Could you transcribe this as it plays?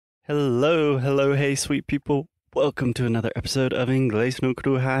Hello, hello, hey, sweet people. Welcome to another episode of Inglês,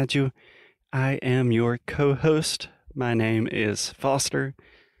 Rádio. I am your co-host. My name is Foster.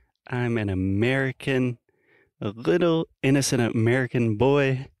 I'm an American, a little innocent American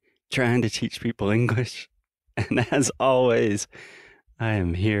boy trying to teach people English. And as always, I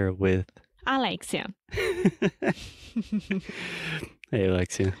am here with Alexia. Hey,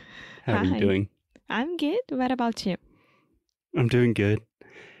 Alexia. How are you Hi. doing? I'm good. What about you? I'm doing good.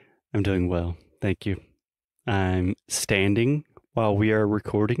 I'm doing well. Thank you. I'm standing while we are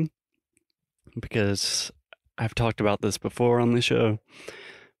recording because I've talked about this before on the show,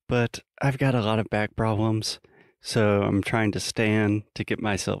 but I've got a lot of back problems. So I'm trying to stand to get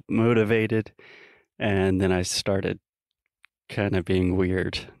myself motivated. And then I started kind of being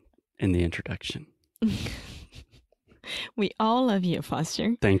weird in the introduction. We all love you,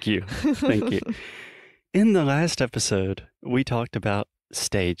 Foster. Thank you. Thank you. In the last episode, we talked about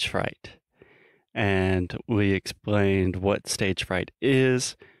stage fright. And we explained what stage fright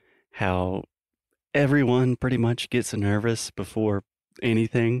is, how everyone pretty much gets nervous before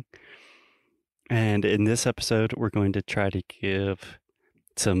anything. And in this episode, we're going to try to give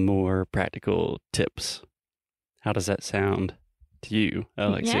some more practical tips. How does that sound to you,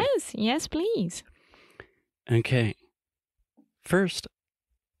 Alexia? Yes, please. Okay. First,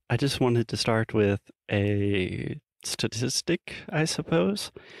 I just wanted to start with a statistic, I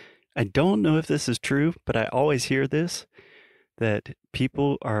suppose. I don't know if this is true, but I always hear this, that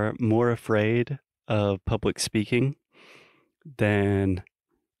people are more afraid of public speaking than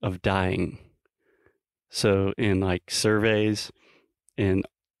of dying. So in like surveys in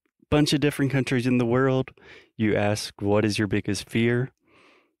a bunch of different countries in the world, you ask, what is your biggest fear?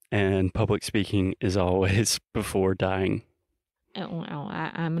 And public speaking is always before dying. Well,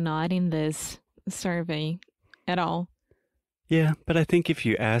 I'm not in this survey at all. Yeah, but I think if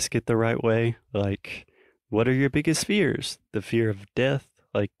you ask it the right way, like, what are your biggest fears? The fear of death,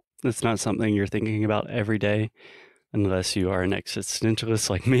 like, that's not something you're thinking about every day, unless you are an existentialist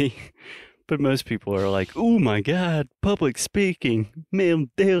like me. But most people are like, oh my God, public speaking, meu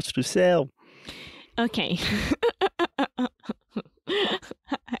Deus do céu. Okay. I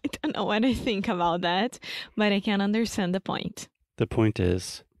don't know what I think about that, but I can understand the point. The point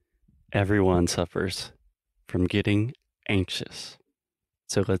is, everyone suffers from getting anxious.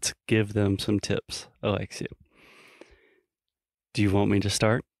 So let's give them some tips, Alexia. Do you want me to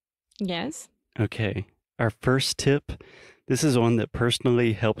start? Yes. Okay. Our first tip, this is one that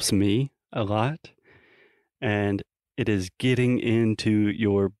personally helps me a lot, and it is getting into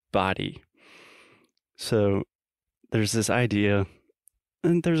your body. So there's this idea,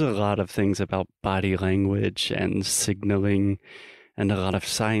 and there's a lot of things about body language and signaling and a lot of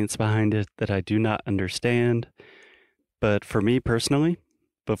science behind it that I do not understand. But for me personally,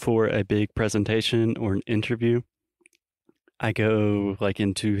 before a big presentation or an interview, I go like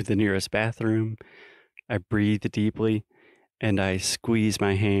into the nearest bathroom, I breathe deeply, and I squeeze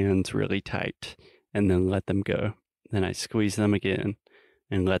my hands really tight and then let them go. Then I squeeze them again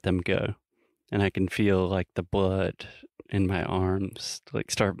and let them go. And I can feel like the blood in my arms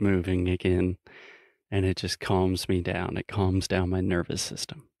like start moving again. And it just calms me down. It calms down my nervous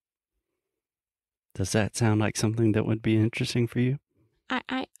system. Does that sound like something that would be interesting for you?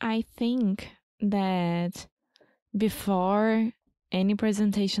 I think that before any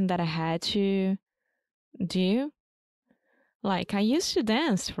presentation that I had to do, like I used to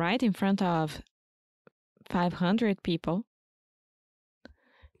dance right in front of 500 people.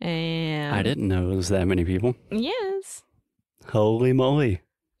 And I didn't know it was that many people. Yes. Holy moly.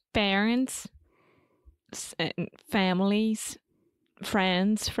 Parents, families,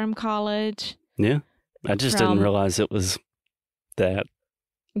 friends from college. Yeah. I just didn't realize it was that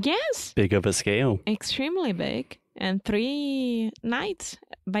Yes, big of a scale. extremely big. And 3 nights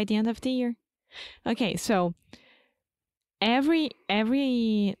by the end of the year. Okay, so every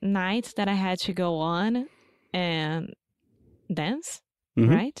night that I had to go on and dance,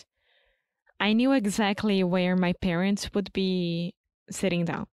 right? I knew exactly where my parents would be sitting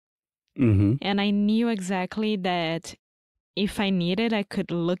down. And I knew exactly that if I needed, I could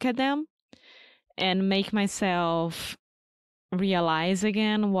look at them and make myself realize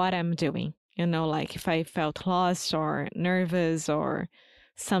again what I'm doing. You know, like if I felt lost or nervous or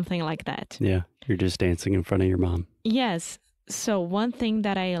something like that. Yeah, you're just dancing in front of your mom. Yes. So one thing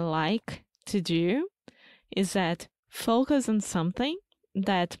that I like to do is that focus on something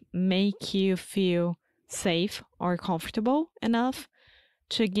that make you feel safe or comfortable enough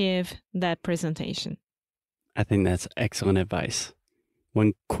to give that presentation. I think that's excellent advice.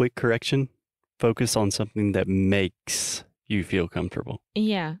 One quick correction, focus on something that makes you feel comfortable.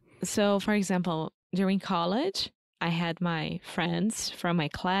 Yeah. So, for example, during college, I had my friends from my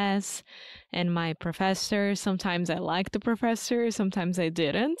class and my professor. Sometimes I liked the professor, sometimes I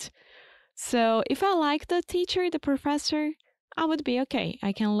didn't. So, if I liked the teacher, the professor, I would be okay.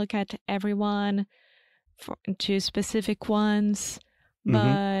 I can look at everyone, choose specific ones. Mm-hmm.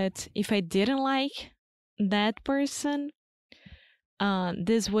 But if I didn't like that person,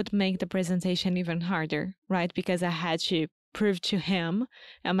 this would make the presentation even harder, right? Because I had to prove to him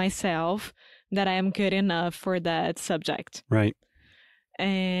and myself that I am good enough for that subject. Right.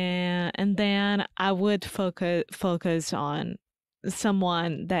 And then I would focus on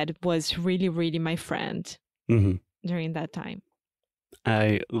someone that was really, really my friend Mm-hmm. during that time.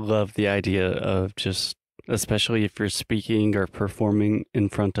 I love the idea of just, especially if you're speaking or performing in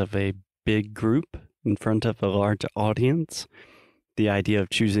front of a big group, in front of a large audience, the idea of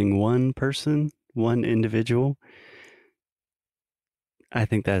choosing one person, one individual. I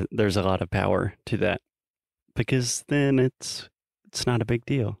think that there's a lot of power to that, because then it's not a big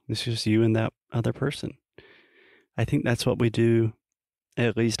deal. It's just you and that other person. I think that's what we do.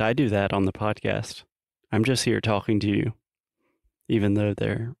 At least I do that on the podcast. I'm just here talking to you, even though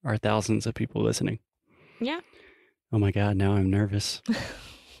there are thousands of people listening. Yeah. Oh my God, now I'm nervous.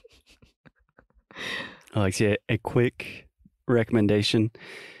 Alexia, a quick recommendation.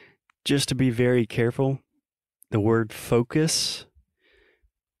 Just to be very careful, the word focus,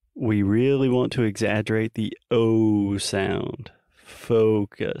 we really want to exaggerate the O sound.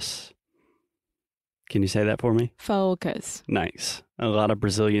 Focus. Can you say that for me? Focus. Nice. A lot of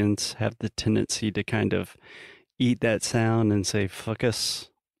Brazilians have the tendency to kind of eat that sound and say focus.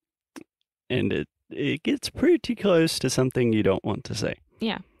 And it gets pretty close to something you don't want to say.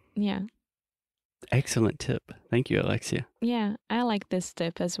 Yeah. Yeah. Excellent tip. Thank you, Alexia. Yeah, I like this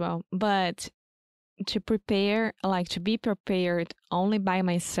tip as well. But to prepare, like to be prepared only by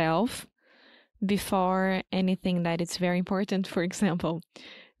myself before anything that is very important, for example,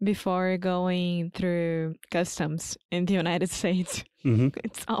 before going through customs in the United States. Mm-hmm.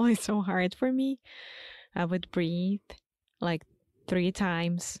 It's always so hard for me. I would breathe like 3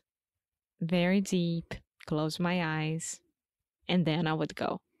 times, very deep, close my eyes, and then I would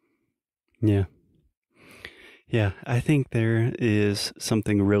go. Yeah. Yeah, I think there is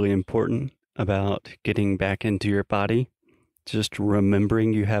something really important about getting back into your body, just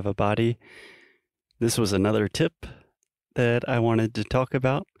remembering you have a body. This was another tip that I wanted to talk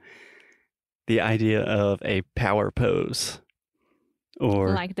about. The idea of a power pose, or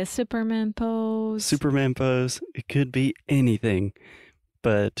like the Superman pose. Superman pose. It could be anything.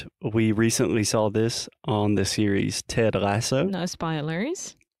 But we recently saw this on the series Ted Lasso. No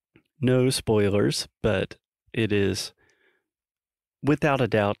spoilers. No spoilers, but it is without a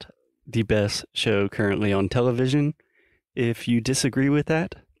doubt the best show currently on television. If you disagree with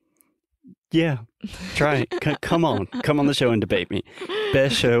that, yeah, try it. Come on the show and debate me.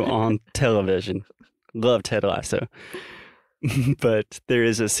 Best show on television. Love Ted Lasso. But there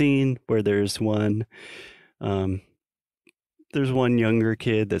is a scene where there's one younger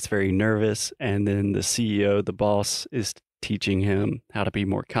kid that's very nervous, and then the CEO, the boss, is teaching him how to be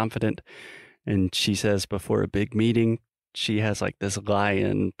more confident. And she says before a big meeting, she has like this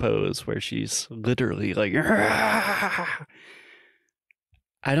lion pose where she's literally like, "Argh!"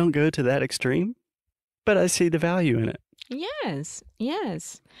 I don't go to that extreme, but I see the value in it. Yes,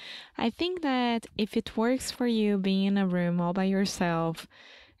 yes. I think that if it works for you being in a room all by yourself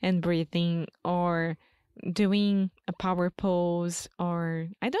and breathing, or doing a power pose, or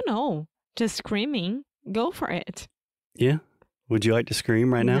I don't know, just screaming, go for it. Yeah. Would you like to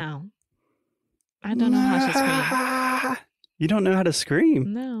scream right now? No. I don't know how to scream. You don't know how to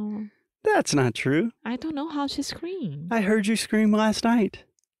scream? No. That's not true. I don't know how to scream. I heard you scream last night.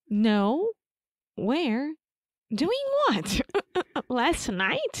 No? Where? Doing what? Last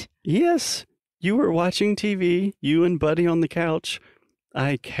night? Yes. You were watching TV, you and Buddy on the couch.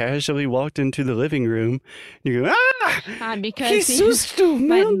 I casually walked into the living room. You go, because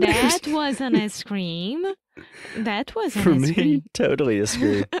but that wasn't a scream. That wasn't For a me, scream. totally a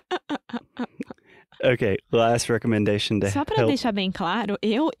scream. Okay, last recommendation to Só pra help. deixar bem claro,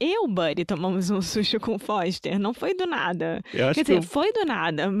 eu e o Buddy tomamos um susto com o Foster. Não foi do nada. Eu acho Quer dizer, foi do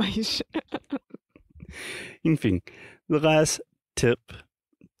nada, mas... Enfim, the last tip,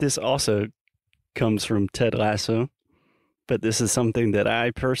 this also comes from Ted Lasso, but this is something that I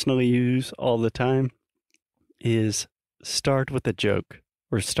personally use all the time, is start with a joke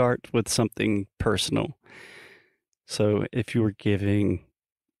or start with something personal. So if you were giving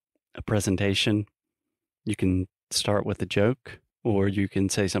a presentation, you can start with a joke, or you can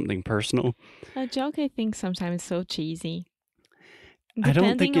say something personal. A joke, I think, sometimes is so cheesy. I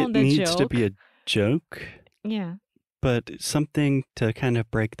don't think Depending it on the needs to joke. be a joke, Yeah. but something to kind of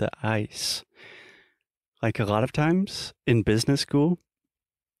break the ice. Like a lot of times in business school,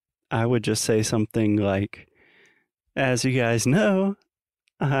 I would just say something like, as you guys know,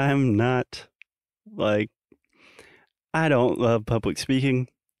 I'm not like, I don't love public speaking,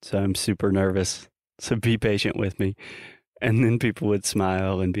 so I'm super nervous. So be patient with me. And then people would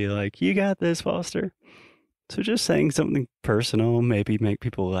smile and be like, you got this, Foster. So just saying something personal, maybe make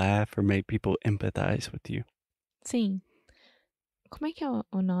people laugh or make people empathize with you. Sim. Como é que é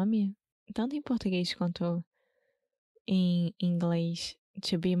o nome? Tanto em português quanto em inglês.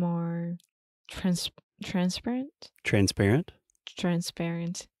 To be more transparent? Transparent?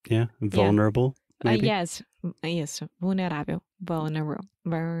 Transparent. Yeah. Vulnerable, maybe? Yes. Isso. Vulnerável. Vulnerable.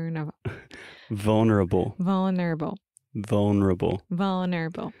 Vulnerable. Vulnerable. Vulnerable.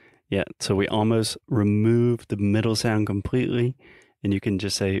 Vulnerable. Yeah. So we almost remove the middle sound completely, and you can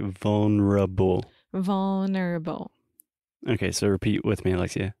just say vulnerable. Vulnerable. Okay, so repeat with me,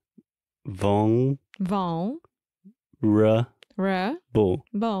 Alexia. Vulnerable.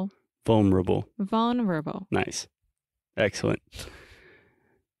 Vulnerable. Vulnerable. Nice. Excellent.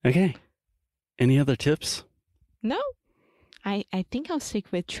 Okay. Any other tips? No. I think I'll stick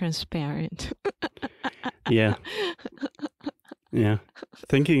with transparent. Yeah. Yeah.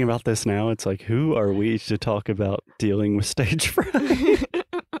 Thinking about this now, it's like, who are we to talk about dealing with stage fright?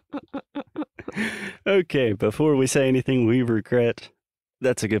 Okay, before we say anything we regret,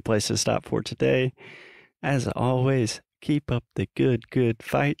 that's a good place to stop for today. As always, keep up the good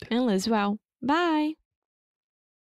fight. And as well. Bye.